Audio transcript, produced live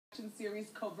Series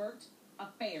Covert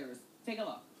Affairs. Take a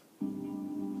look.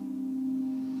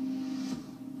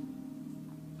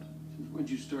 Since when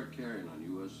did you start carrying on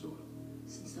U.S. soil?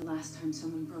 Since the last time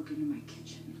someone broke into my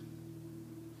kitchen.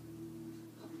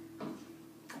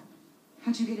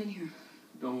 How'd you get in here?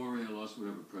 Don't worry, I lost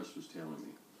whatever press was telling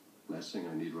me. Last thing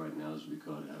I need right now is to be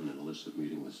caught having an illicit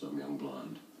meeting with some young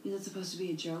blonde. Is it supposed to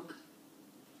be a joke?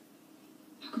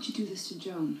 How could you do this to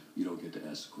Joan? You don't get to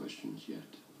ask questions yet.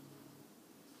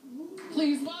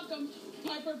 Please welcome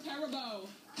Perabo.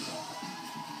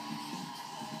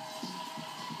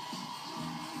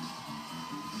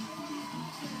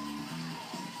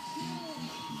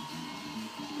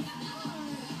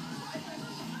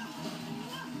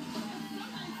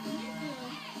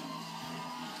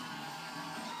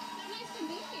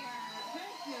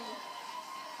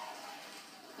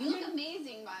 You look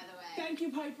amazing, by the way. Thank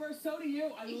you, Piper. So do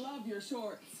you. I love your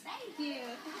shorts. Thank you.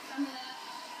 Some of that.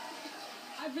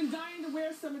 I've been dying to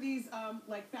wear some of these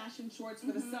like fashion shorts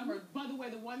for the summer. By the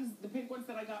way, the pink ones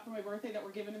that I got for my birthday that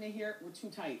were given to me here were too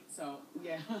tight. So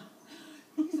yeah,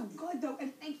 these are good though.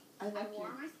 And I wore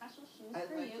my special shoes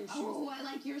for like you. your shoes. Oh, I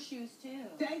like your shoes too.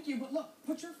 Thank you. But look,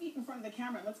 put your feet in front of the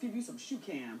camera and let's give you some shoe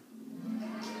cam.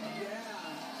 Yeah.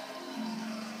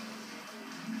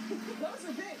 Those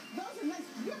are big. Those are nice.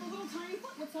 You have a little tiny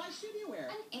foot. What size shoe do you wear?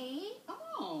 An 8.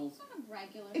 Oh. Sort of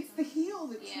regular. It's the heel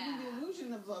that's giving Yeah. the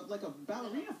illusion of like a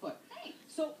ballerina foot. Thanks.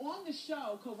 So on the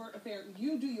show, Covert Affair,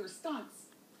 you do your stunts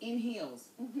in heels.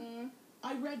 Mm-hmm.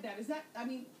 I read that. Is that, I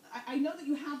mean, I know that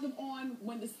you have them on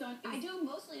when the stunt is I do them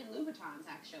mostly in Louboutins,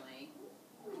 actually.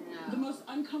 No. the most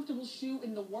uncomfortable shoe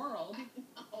in the world.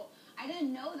 Oh, I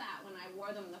didn't know that when I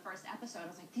wore them in the first episode. I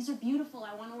was like, these are beautiful.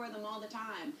 I want to wear them all the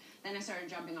time. Then I started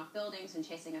jumping off buildings and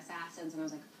chasing assassins, and I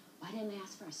was like, why didn't they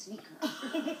ask for a sneaker?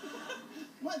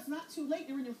 Well, it's not too late.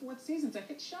 You're in your 4th season. It's a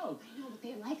hit show. I know, but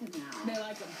they like them now. They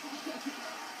like them.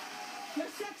 They're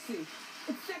sexy.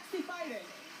 It's sexy fighting.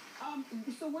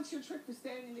 So what's your trick for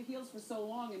staying in the heels for so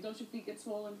long, and don't your feet get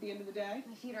swollen at the end of the day?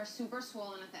 My feet are super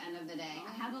swollen at the end of the day.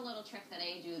 I have a little trick that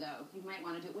I do, though. You might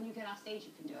want to do it when you get off stage.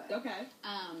 You can do it. Okay.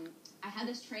 I had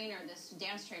this trainer, this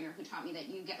dance trainer, who taught me that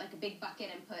you get like a big bucket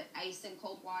and put ice and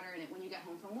cold water in it when you get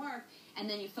home from work, and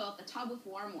then you fill up the tub with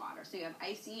warm water. So you have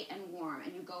icy and warm,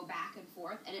 and you go back and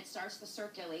forth, and it starts the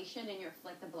circulation in your,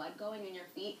 like the blood going in your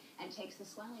feet, and takes the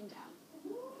swelling down.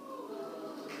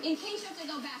 In case you have to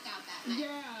go back out that night.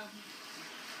 Yeah.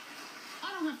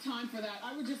 I don't have time for that.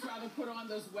 I would just rather put on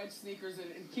those wedge sneakers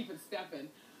and keep it stepping.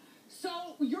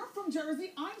 So, you're from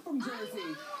Jersey. I'm from Jersey.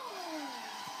 I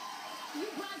know. You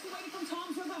graduated from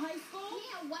Tom's River High School?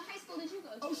 Yeah, what high school did you go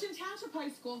to? Ocean Township High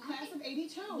School, class of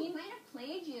 82. We might have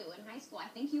played you in high school. I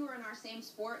think you were in our same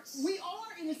sports. We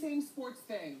are in the same sports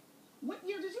thing. What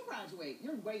year did you graduate?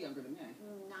 You're way younger than me.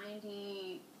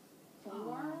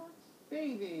 94?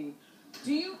 Baby.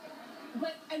 Do you...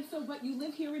 But you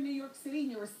live here in New York City,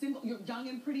 and you're young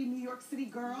and pretty New York City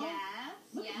girl? Yes,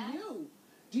 Look yes. at you.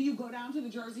 Do you go down to the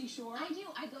Jersey Shore? I do.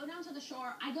 I go down to the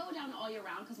shore. I go down all year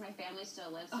round because my family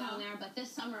still lives down there. But this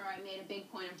summer, I made a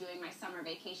big point of doing my summer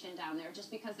vacation down there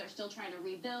just because they're still trying to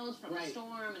rebuild from the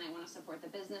storm, and I want to support the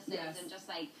businesses and just,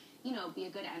 like, you know, be a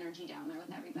good energy down there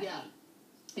with everybody. Yeah.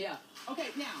 Yeah. Okay,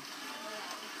 now,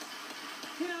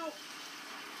 you know,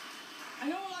 I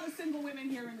know a lot of single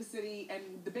women here in the city, and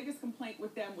the biggest complaint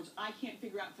with them, which I can't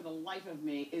figure out for the life of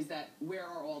me, is that where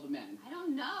are all the men? I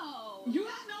don't know. You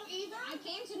don't know either? I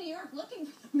came to New York looking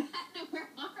for the men, and where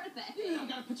are they? You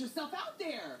gotta put yourself out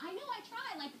there. I know, I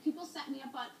try. Like, people set me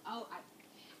up on,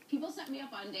 people set me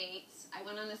up on dates. I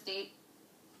went on this date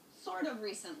sort of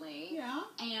recently. Yeah.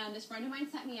 And this friend of mine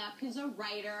set me up. He's a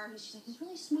writer. She's like, he's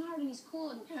really smart and he's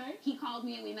cool. And he called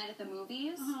me and we met at the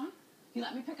movies. He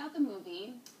let me pick out the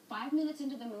movie. 5 minutes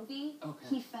into the movie,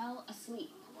 he fell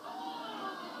asleep.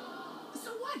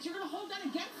 So what? You're gonna hold that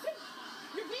against him?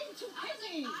 You're being too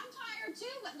picky. I'm tired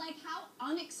too, but like, how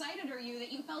unexcited are you that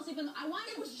you fell asleep? I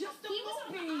wanted. It was just a He was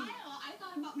on movie. the aisle. I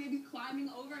thought about maybe climbing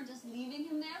over and just leaving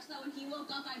him there so that when he woke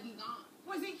up, I'd be gone.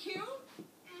 Was he cute?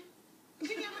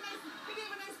 Did he have a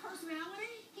nice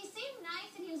personality? He seemed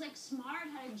nice and he was like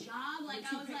smart, had a job. Like,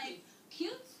 I was like,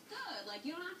 cute's good. Like,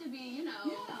 you don't have to be, you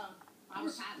know,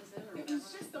 Robert Pattinson or whatever. It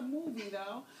was just a movie,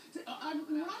 though. When I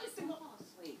was single,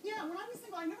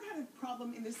 I never had a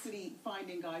problem in this city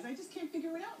finding guys. I just can't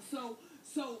figure it out.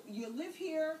 So you live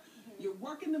here, you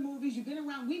work in the movies, you've been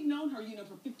around. We've known her, you know,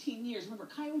 for 15 years. Remember,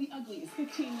 Coyote Ugly is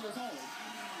 15 years old.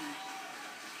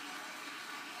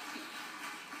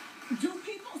 Do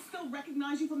people still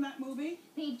recognize you from that movie?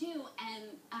 They do,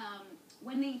 and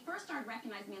when they first started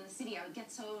recognizing me in the city, I would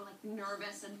get so like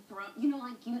nervous and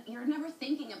you're never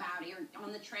thinking about it. You're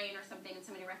on the train or something and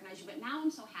somebody recognizes you. But now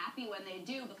I'm so happy when they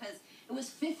do because it was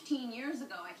 15 years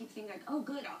ago. I keep thinking like, oh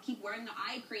good, I'll keep wearing the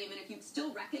eye cream, and if you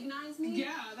still recognize me,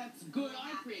 yeah, that's good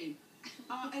eye cream.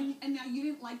 And now you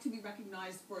didn't like to be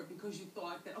recognized for it because you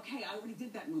thought that, okay, I already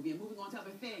did that movie. I'm moving on to other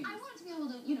things. I wanted to be able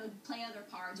to, play other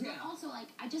parts, Yeah. but also, like,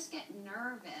 I just get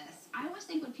nervous. I always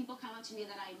think when people come up to me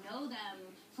that I know them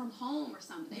from home or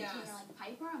something. Yes. So they're like,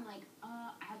 Piper? I'm like,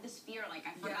 I have this fear, like,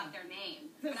 I forgot their name.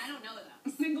 But I don't know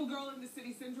them. Single girl in the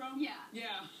city syndrome? Yeah.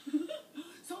 Yeah.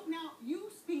 So now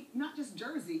you speak not just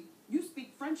Jersey, you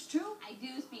speak French too? I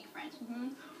do speak French. Mm-hmm.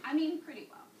 I mean, pretty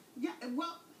well. Yeah,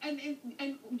 well, and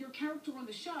your character on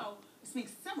the show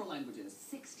speaks several languages.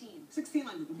 16. 16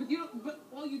 languages. But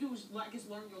all you do is, I guess,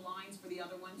 learn your lines for the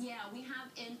other ones? Yeah, we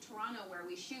have in Toronto where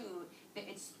we shoot,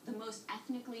 it's the most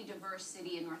ethnically diverse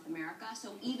city in North America.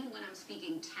 So even when I'm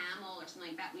speaking Tamil or something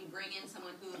like that, we bring in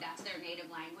someone who that's their native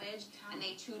language, and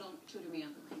they tutor me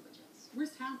on the languages.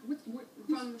 Where's Tamil?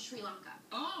 From Sri Lanka.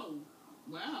 Oh,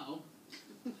 wow.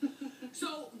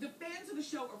 So the fans of the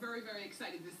show are very, very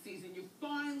excited this season. You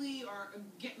finally are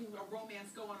getting a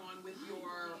romance going on with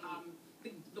your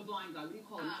the blind guy. What do you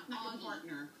call him? Not your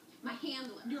partner. My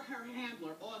handler. Her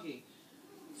handler, Augie.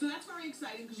 So that's very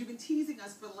exciting because you've been teasing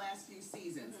us for the last few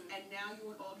seasons, and now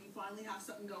you and Augie finally have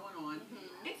something going on.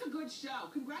 It's a good show.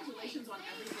 Congratulations on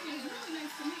everything. It's really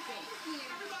nice to meet you.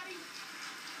 Everybody,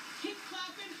 keep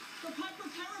clapping for Piper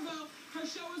Perabo. Her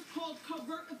show is called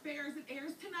Covert Affairs. It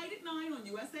airs tonight at 9 on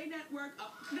USA Network.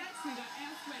 Up next, we got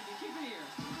Ask Wendy. Keep it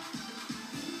here.